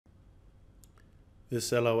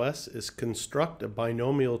This LOS is construct a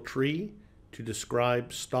binomial tree to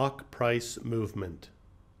describe stock price movement.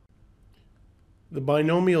 The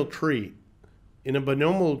binomial tree. In a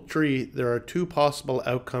binomial tree, there are two possible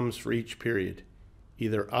outcomes for each period,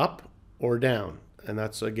 either up or down. And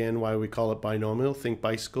that's again why we call it binomial. Think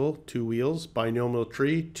bicycle, two wheels, binomial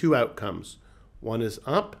tree, two outcomes. One is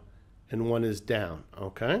up and one is down,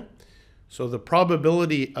 okay? So the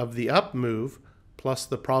probability of the up move plus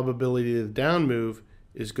the probability of the down move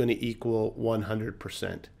is going to equal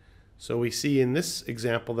 100%. So we see in this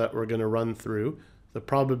example that we're going to run through, the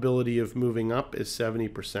probability of moving up is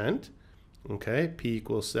 70%. Okay, P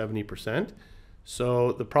equals 70%.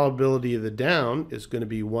 So the probability of the down is going to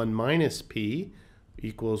be 1 minus P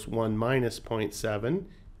equals 1 minus 0.7, and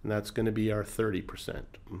that's going to be our 30%.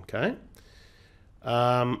 Okay.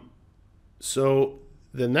 So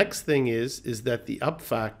the next thing is that the up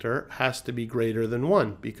factor has to be greater than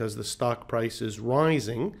 1 because the stock price is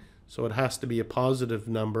rising, so it has to be a positive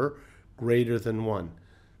number greater than 1.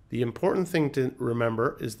 The important thing to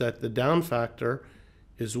remember is that the down factor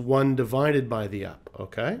is 1 divided by the up,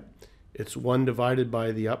 okay? It's 1 divided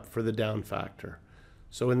by the up for the down factor.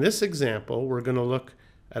 So in this example, we're going to look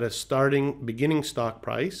at a beginning stock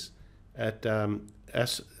price at time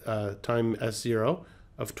S0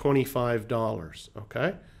 of $25,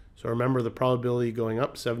 okay? So remember the probability going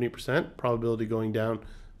up 70%, probability going down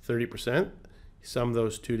 30%. Sum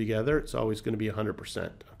those two together, it's always going to be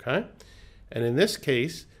 100%, okay? And in this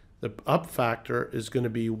case, the up factor is going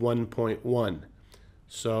to be 1.1.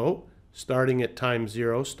 So starting at time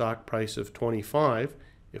 0, stock price of 25,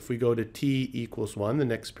 if we go to t equals 1, the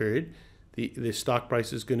next period, the stock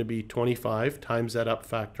price is going to be 25 times that up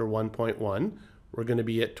factor 1.1. We're going to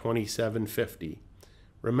be at 27.50.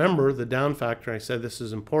 Remember, the down factor, I said this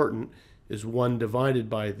is important, is 1 divided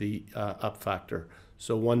by the up factor.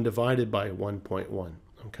 So 1 divided by 1.1,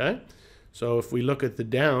 okay? So if we look at the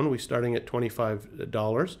down, we're starting at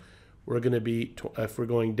 $25. We're going to be, if we're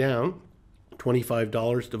going down,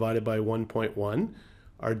 $25 divided by 1.1.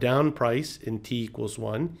 Our down price in t equals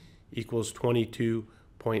 1 equals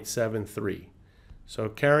 22.73. So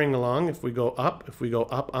carrying along, if we go up,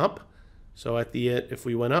 up, so at the end, if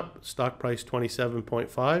we went up, stock price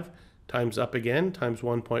 27.5 times up again times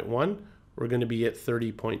 1.1, we're going to be at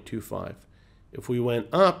 30.25. If we went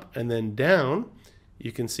up and then down,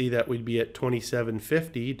 you can see that we'd be at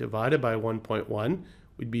 27.50 divided by 1.1.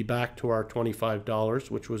 We'd be back to our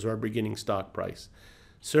 $25, which was our beginning stock price.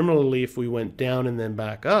 Similarly, if we went down and then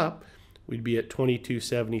back up, we'd be at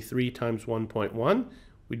 22.73 times 1.1.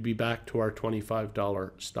 We'd be back to our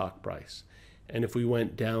 $25 stock price. And if we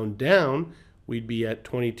went down, we'd be at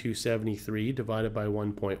 22.73 divided by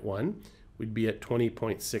 1.1. We'd be at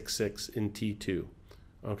 20.66 in T2.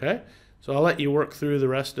 Okay? So I'll let you work through the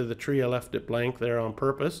rest of the tree. I left it blank there on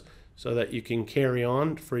purpose so that you can carry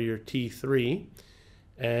on for your T3.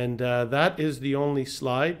 And that is the only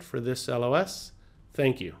slide for this LOS.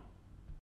 Thank you.